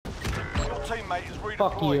teammate is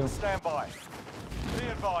Fuck you. redeployed. Stand by. Be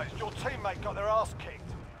advised, your teammate got their ass kicked.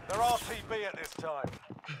 They're RTB at this time.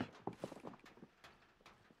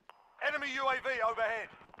 Enemy UAV overhead.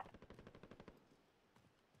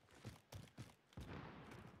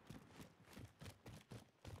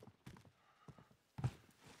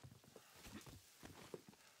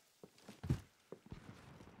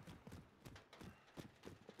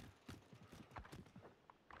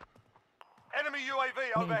 Enemy UAV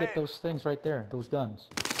I mean, overhead. get those things right there, those guns.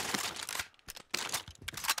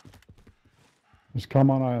 Just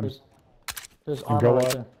come on in. There's And armor go right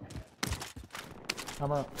up. there.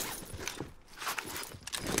 Armor up.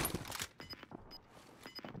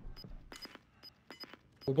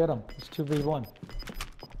 Go get him. It's 2v1.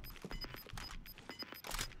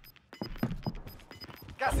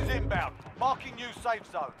 Gas is inbound. Marking new safe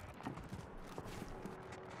zone.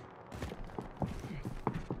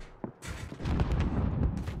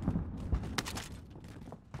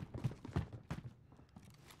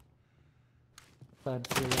 Side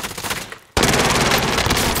to the-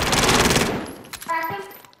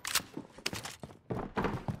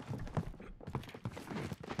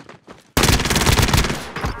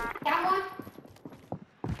 Down one.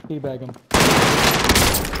 Teabag him.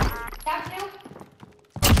 Down two.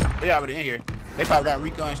 They already in here. They probably got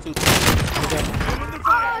recons too.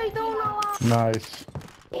 I don't know. Nice.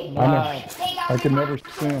 Nice. I can never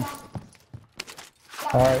see him.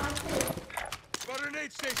 Alright.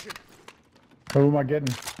 Grenade station. Who am I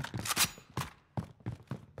getting?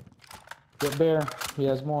 Get Bear. He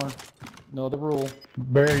has more. Know the rule.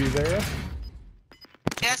 Bear, you there?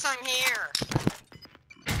 Yes, I'm here.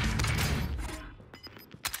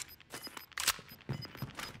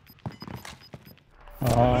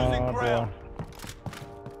 Losing Boy. ground.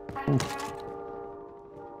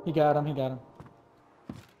 He got him. He got him.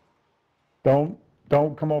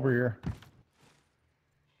 Don't come over here.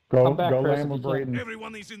 Come back, Chris, land if with you can. Braden.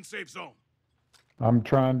 Everyone is in safe zone. I'm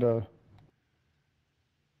trying to.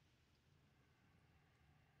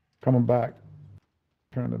 Coming back.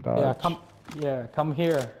 Trying to dodge. Yeah, come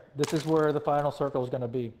here. This is where the final circle is going to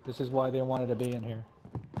be. This is why they wanted to be in here.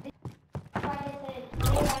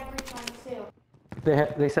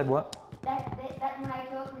 They said what? That when I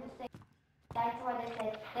go from the state, that's why they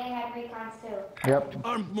said they had recons too. Yep.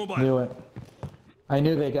 Armed mobile. Knew it. I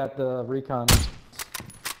knew they got the recon.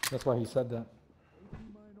 That's why he said that.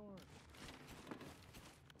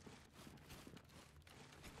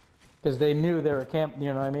 Because they knew they were camp.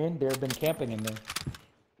 You know what I mean? They've been camping in there.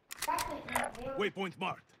 Waypoint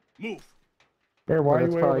marked. Move. Bear, why Well, are you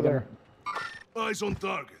that's way probably over gonna- there? Eyes on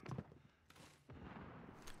target.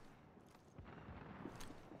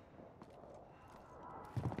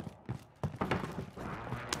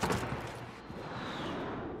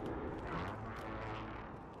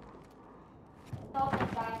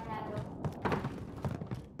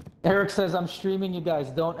 Eric says, I'm streaming you guys.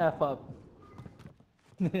 Don't F up.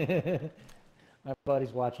 My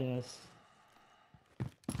buddy's watching us.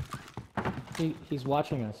 He's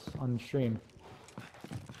watching us on stream.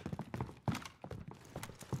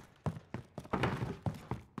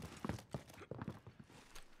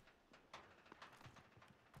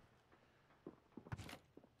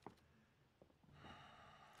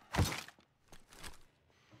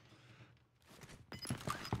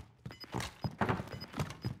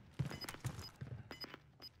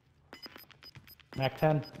 Mac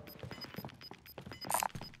 10.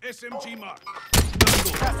 SMG marked.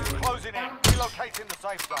 Gas is closing in. Relocating the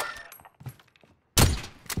safe zone.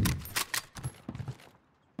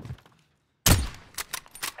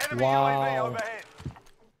 Enemy UAV Wow. overhead.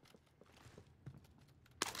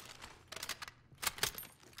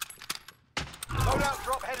 Loadout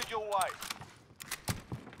drop headed your way.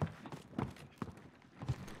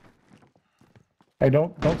 Hey,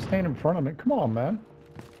 don't stand in front of me. Come on, man.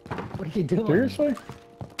 What are you doing? Seriously?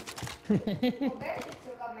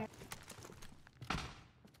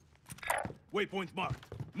 Waypoint marked.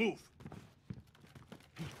 Move.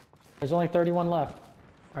 There's only 31 left.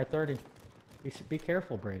 Alright, 30. Be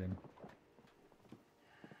careful, Braden.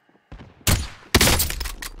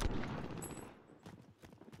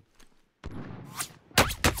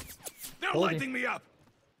 They're Holding. lighting me up.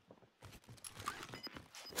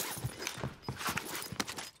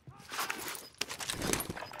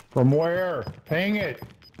 From where? Ping it.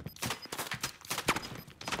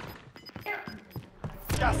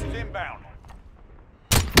 Gas is inbound.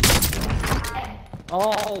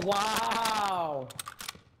 Oh, wow!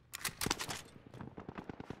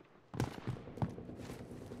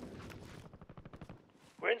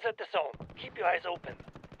 We're inside the zone. Keep your eyes open.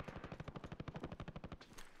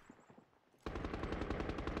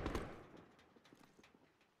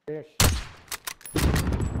 Fish.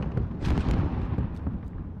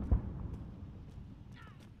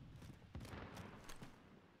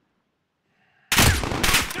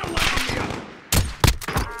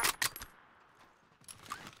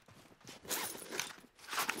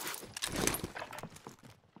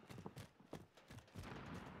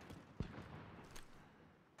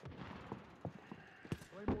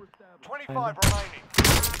 More 25 remaining.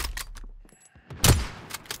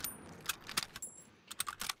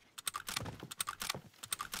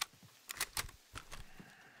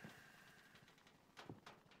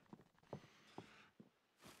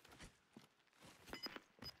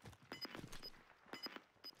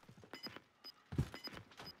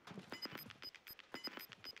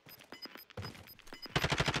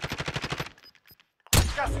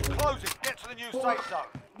 Gas is closing. Get to the new safe zone.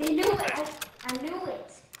 They knew it. I knew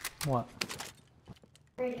it. What?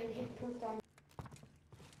 Brayden just pooped on.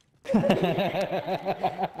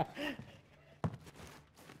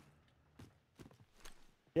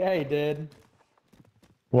 Yeah, he did.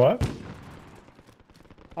 What?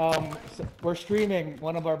 We're streaming.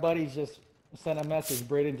 One of our buddies just sent a message.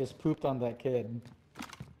 Braden just pooped on that kid.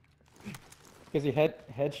 Because he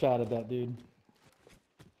headshotted that dude.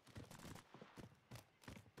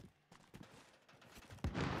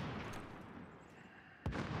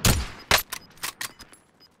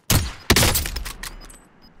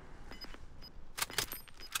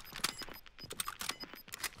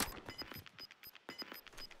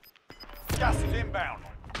 Gas is inbound.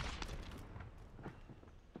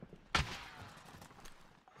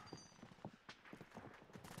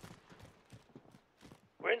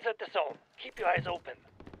 We're inside the zone. Keep your eyes open.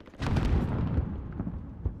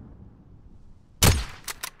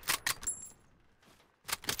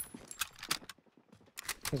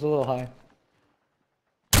 He's a little high.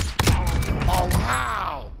 Oh,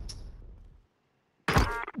 wow!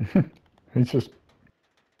 He's just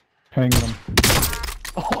hanging them.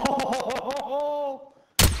 Oh!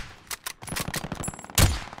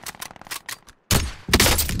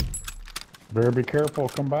 Better be careful,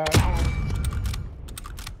 come back.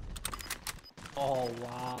 Oh,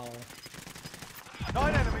 wow.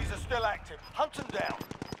 9 enemies are still active. Hunt them down.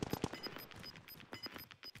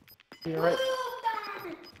 You're right.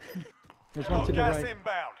 There's one to the Gas right.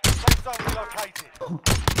 inbound. Safe zone relocated.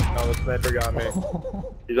 Oh, the sniper got me.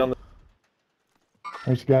 He's on the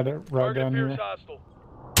He's got it right down here. hostile.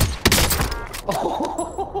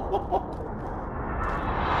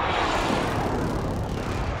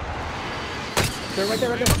 They're right there,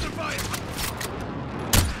 right there.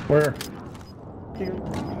 Where? Here.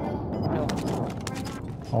 No.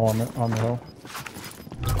 Oh, on the hill.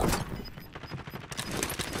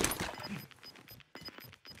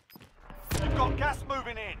 You've got gas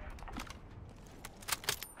moving in.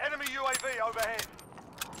 Enemy UAV overhead.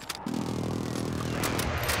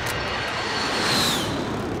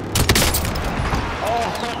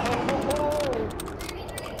 Oh!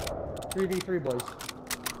 3v3, boys.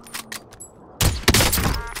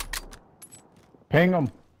 Ping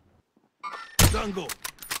him. Jungle.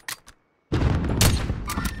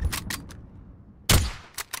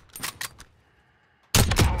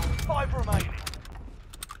 Five remaining.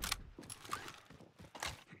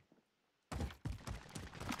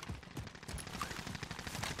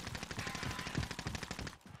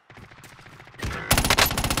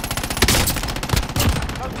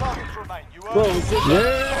 No targets remain. You earned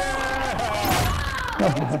it.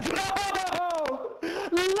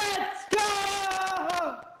 Let's go!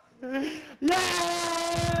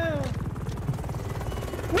 Yeah!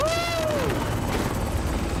 Woo!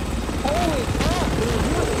 Holy crap, dude!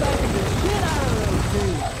 You were smacking the shit out of those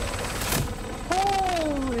dudes!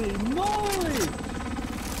 Holy moly!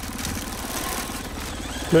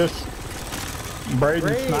 This Braden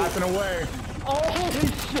Braden. sniping away. Holy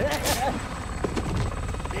shit!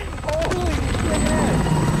 Holy shit!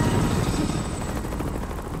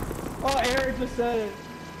 Oh, Eric just said it.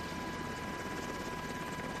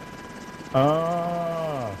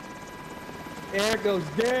 Ah. Eric goes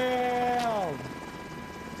down.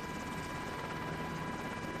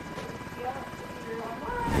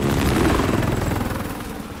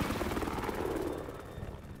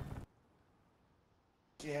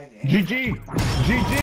 GG. GG.